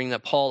wandering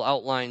that Paul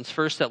outlines.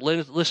 First, that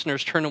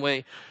listeners turn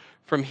away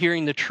from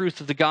hearing the truth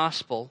of the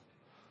gospel.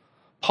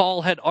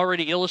 Paul had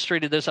already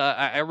illustrated this.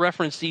 I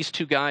referenced these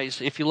two guys.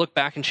 If you look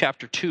back in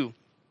chapter 2,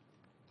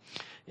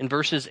 in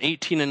verses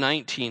 18 and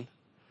 19.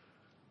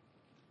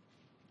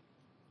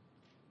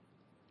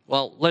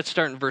 Well, let's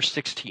start in verse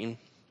 16.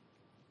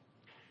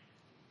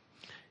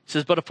 It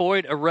says, "But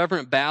avoid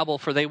irreverent babble,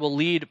 for they will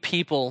lead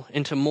people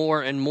into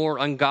more and more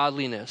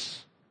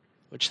ungodliness."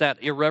 Which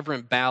that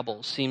irreverent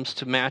babble seems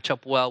to match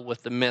up well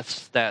with the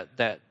myths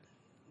that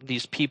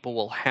these people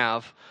will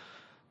have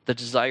the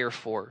desire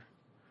for.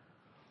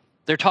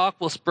 Their talk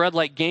will spread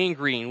like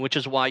gangrene, which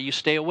is why you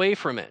stay away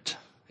from it.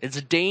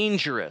 It's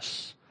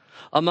dangerous.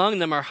 Among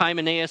them are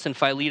Hymenaeus and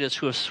Philetus,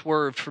 who have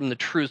swerved from the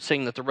truth,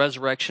 saying that the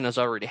resurrection has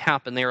already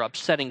happened. They are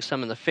upsetting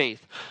some in the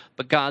faith.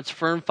 But God's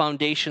firm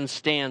foundation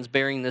stands,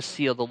 bearing this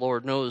seal: the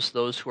Lord knows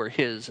those who are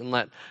his, and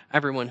let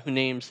everyone who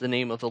names the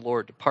name of the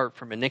Lord depart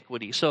from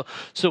iniquity. So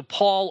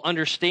Paul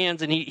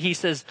understands, and he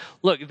says,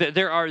 look,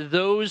 there are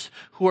those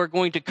who are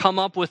going to come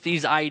up with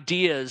these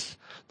ideas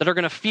that are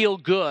going to feel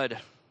good,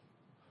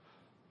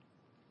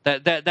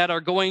 that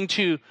are going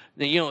to,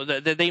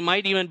 that they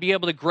might even be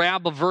able to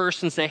grab a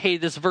verse and say, hey,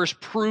 this verse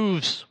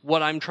proves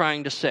what I'm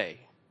trying to say.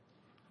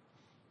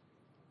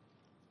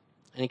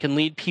 And it can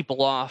lead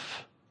people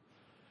off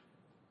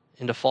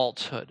into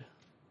falsehood.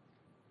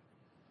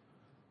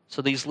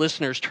 So these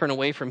listeners turn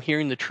away from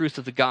hearing the truth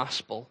of the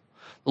gospel.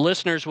 The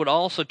listeners would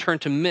also turn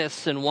to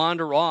myths and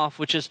wander off,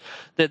 which is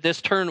that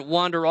this term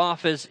wander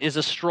off is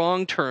a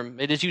strong term.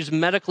 It is used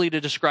medically to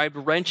describe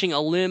wrenching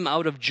a limb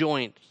out of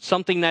joint,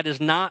 something that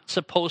is not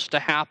supposed to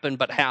happen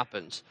but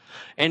happens,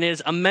 and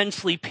is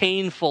immensely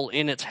painful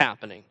in its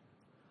happening.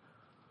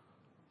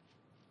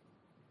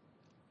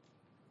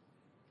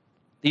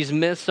 These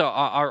myths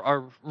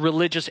are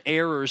religious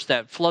errors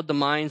that flood the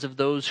minds of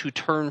those who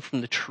turn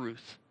from the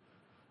truth.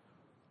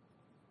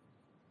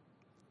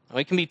 Now,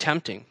 it can be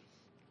tempting.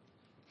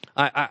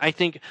 I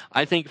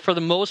think for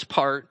the most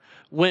part,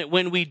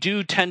 when we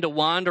do tend to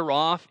wander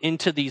off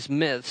into these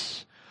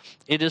myths,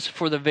 it is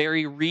for the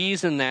very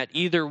reason that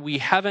either we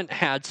haven't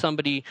had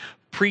somebody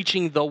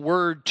preaching the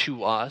word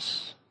to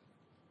us,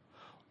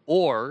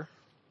 or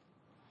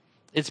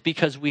it's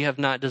because we have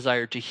not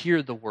desired to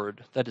hear the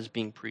word that is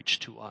being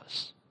preached to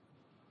us.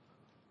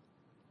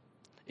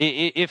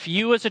 If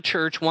you as a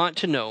church want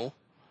to know,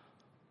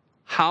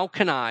 how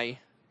can I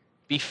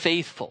be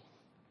faithful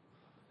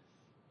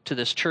to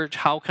this church?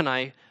 How can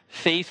I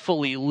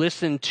faithfully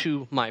listen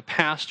to my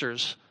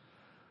pastors?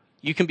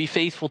 You can be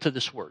faithful to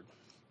this word.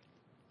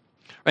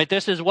 Right?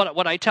 This is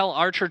what I tell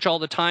our church all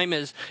the time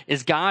is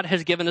God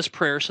has given us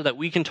prayer so that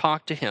we can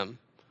talk to him.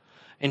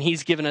 And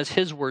he's given us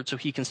his word so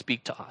he can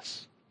speak to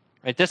us.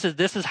 Right? This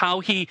is how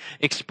he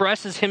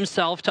expresses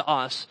himself to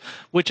us,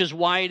 which is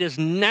why it is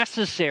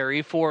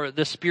necessary for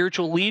the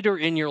spiritual leader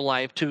in your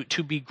life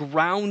to be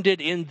grounded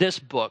in this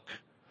book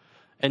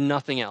and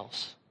nothing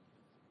else.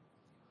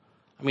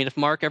 I mean, if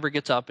Mark ever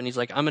gets up and he's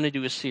like, I'm going to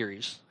do a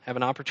series, have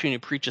an opportunity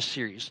to preach a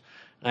series,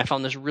 and I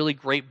found this really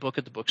great book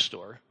at the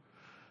bookstore,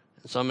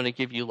 and so I'm going to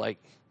give you like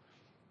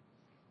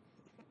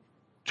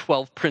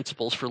 12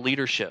 principles for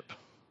leadership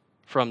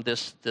from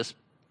this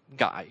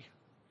guy,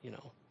 you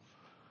know.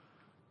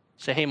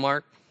 Say, hey,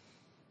 Mark,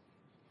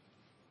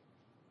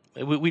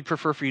 we'd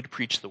prefer for you to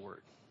preach the word.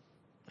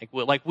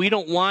 Like we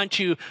don't want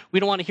to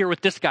hear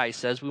what this guy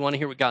says. We want to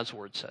hear what God's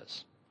word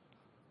says.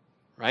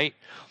 Right?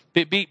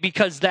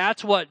 Because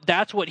that's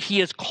what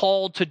he is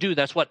called to do.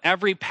 That's what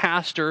every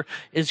pastor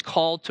is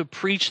called to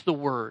preach the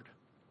word.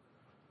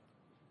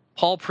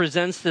 Paul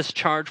presents this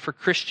charge for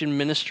Christian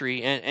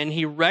ministry, and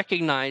he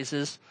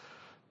recognizes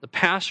the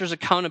pastor's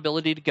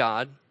accountability to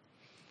God.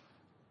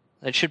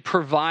 That should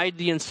provide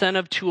the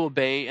incentive to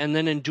obey and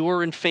then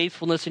endure in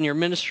faithfulness in your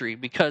ministry.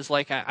 Because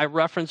like I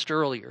referenced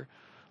earlier,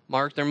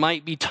 Mark, there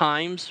might be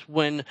times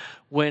when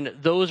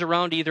those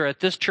around either at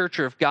this church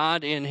or if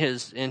God in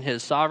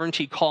his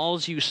sovereignty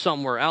calls you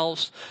somewhere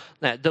else,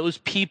 that those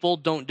people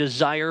don't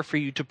desire for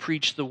you to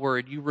preach the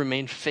word. You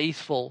remain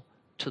faithful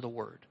to the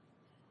word.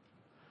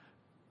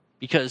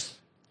 Because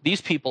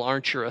these people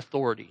aren't your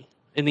authority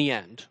in the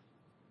end.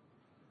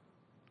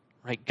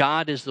 Right?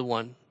 God is the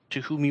one to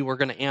whom you are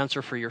going to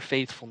answer for your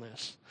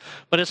faithfulness.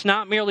 But it's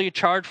not merely a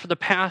charge for the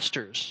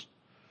pastors.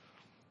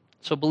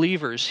 So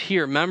believers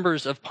here,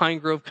 members of Pine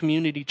Grove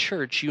Community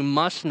Church, you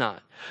must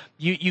not.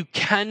 You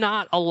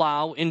cannot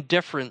allow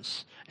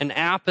indifference and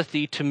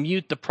apathy to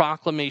mute the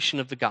proclamation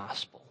of the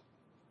gospel.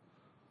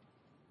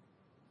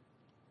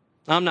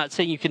 I'm not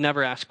saying you can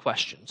never ask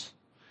questions.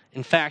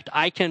 In fact,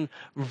 I can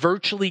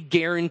virtually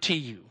guarantee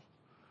you,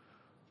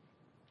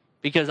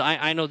 because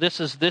I know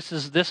this is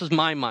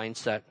my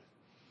mindset.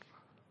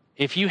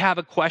 If you have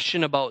a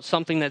question about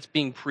something that's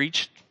being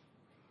preached,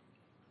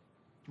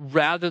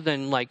 rather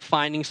than like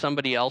finding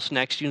somebody else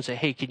next to you and say,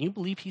 hey, can you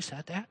believe he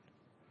said that?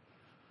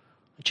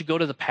 Why don't you go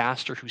to the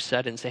pastor who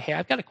said it and say, hey,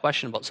 I've got a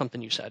question about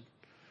something you said.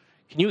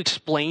 Can you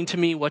explain to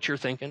me what you're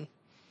thinking?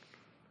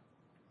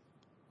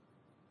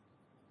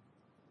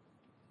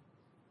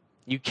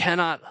 You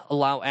cannot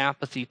allow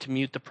apathy to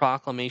mute the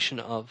proclamation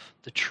of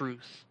the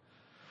truth.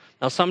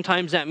 Now,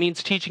 sometimes that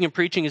means teaching and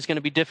preaching is going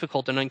to be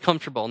difficult and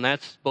uncomfortable, and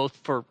that's both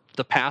for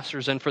the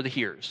pastors and for the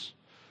hearers.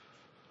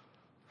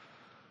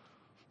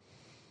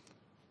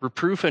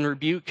 Reproof and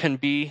rebuke can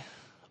be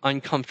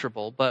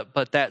uncomfortable,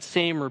 but that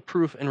same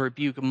reproof and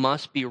rebuke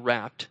must be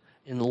wrapped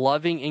in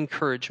loving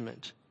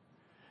encouragement.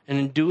 And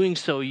in doing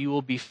so, you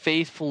will be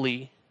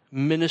faithfully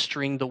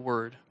ministering the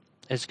word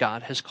as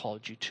God has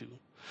called you to.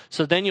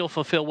 So then you'll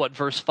fulfill what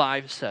verse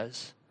 5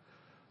 says.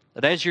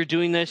 That as you're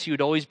doing this, you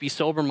would always be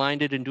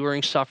sober-minded,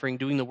 enduring suffering,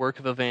 doing the work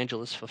of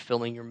evangelists,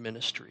 fulfilling your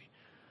ministry,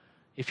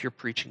 if you're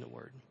preaching the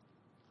word.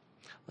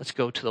 Let's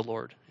go to the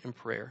Lord in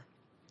prayer.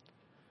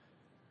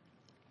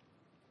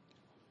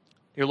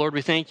 Dear Lord,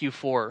 we thank you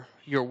for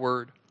your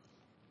word.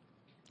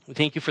 We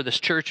thank you for this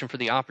church and for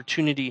the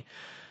opportunity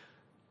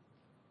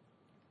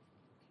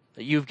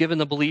that you've given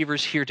the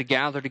believers here to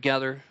gather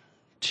together,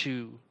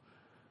 to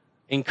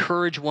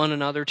encourage one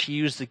another, to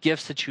use the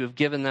gifts that you have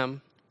given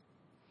them.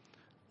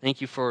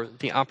 Thank you for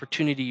the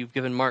opportunity you've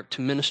given Mark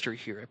to minister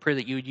here. I pray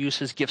that you would use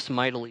his gifts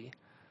mightily.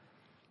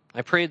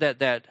 I pray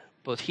that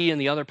both he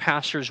and the other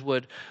pastors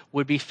would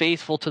be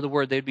faithful to the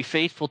word. They'd be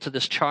faithful to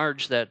this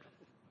charge that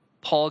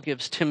Paul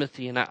gives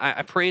Timothy. And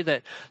I pray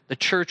that the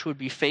church would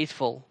be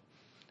faithful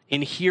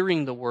in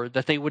hearing the word,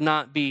 that they would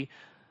not be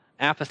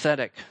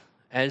apathetic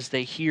as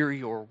they hear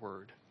your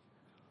word.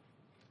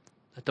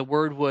 That the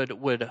word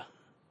would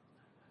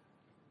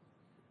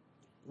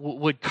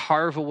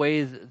carve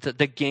away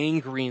the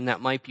gangrene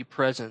that might be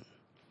present.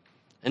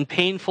 And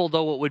painful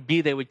though it would be,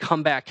 they would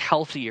come back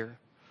healthier.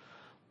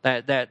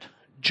 That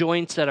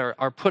joints that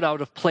are put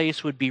out of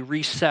place would be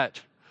reset.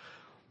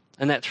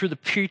 And that through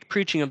the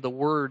preaching of the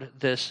word,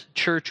 this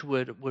church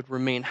would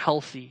remain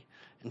healthy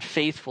and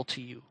faithful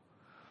to you.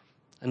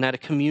 And that a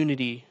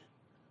community,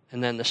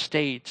 and then the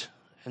state,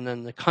 and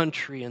then the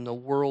country, and the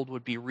world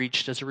would be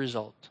reached as a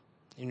result.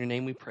 In your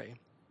name we pray.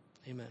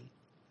 Amen.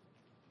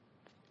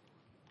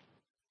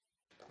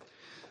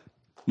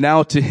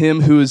 Now to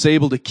him who is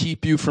able to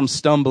keep you from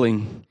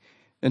stumbling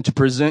and to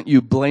present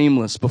you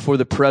blameless before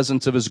the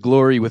presence of his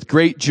glory with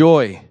great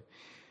joy,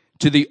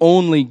 to the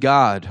only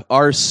God,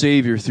 our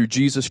Savior, through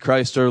Jesus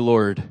Christ our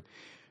Lord,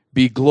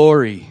 be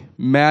glory,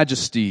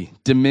 majesty,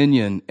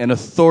 dominion, and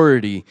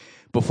authority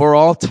before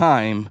all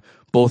time,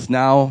 both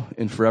now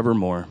and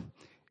forevermore.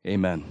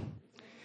 Amen.